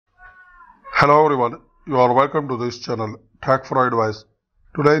Hello everyone, you are welcome to this channel Tech for Advice.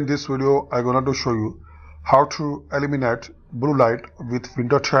 Today in this video I am going to show you how to eliminate blue light with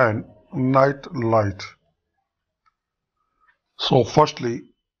Windows 10 night light. So firstly,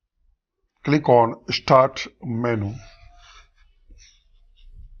 click on Start menu.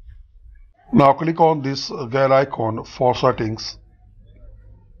 Now click on this gear icon for settings.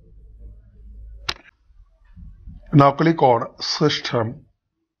 Now click on System.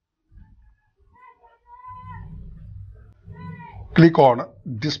 Click on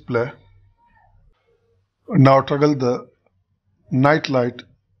Display. Now toggle the night light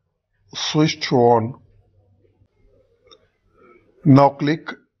switch to on. Now click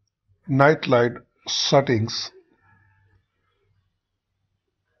Night light settings.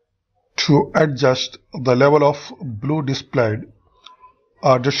 To adjust the level of blue displayed,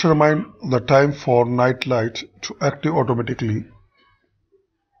 determine the time for night light to active automatically.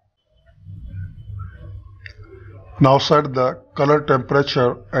 Now set the color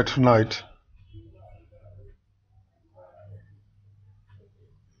temperature at night.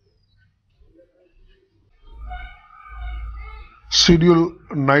 Schedule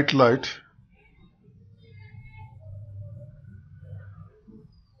night light.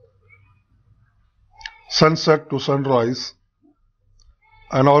 Sunset to sunrise,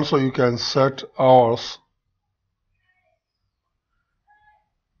 and also you can set hours.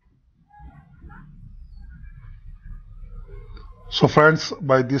 So friends,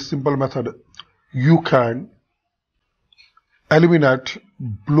 by this simple method you can eliminate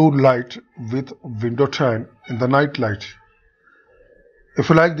blue light with Windows 10 in the night light. If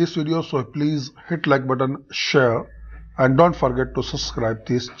you like this video, so please hit like button, share, and don't forget to subscribe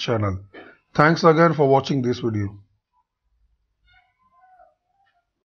this channel. Thanks again for watching this video.